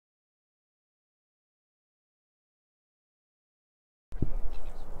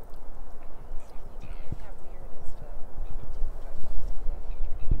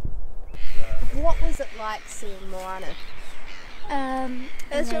like seeing Moana?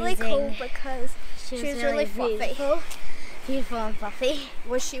 It was really cool because she was really beautiful and fluffy.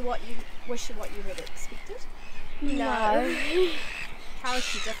 Was she what you had expected? No. How is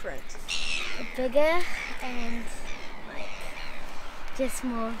she different? Bigger and like just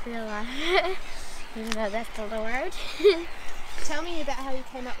more real life. Even though that's not a word. Tell me about how you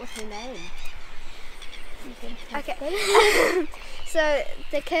came up with her name. Okay. So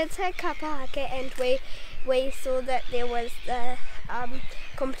the kids had kapahake and we saw that there was the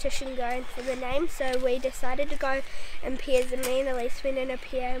competition going for the name, so we decided to go in pairs, and me and Elise went in a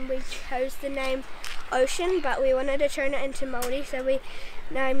pair and we chose the name Ocean, but we wanted to turn it into Māori, so we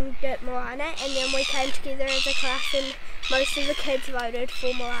named it Moana, and then we came together as a class and most of the kids voted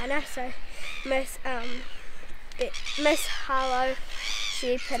for Moana, so Miss Harlow,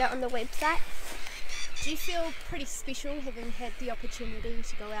 she put it on the website. Do you feel pretty special having had the opportunity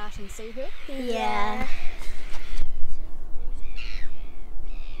to go out and see her? Yeah.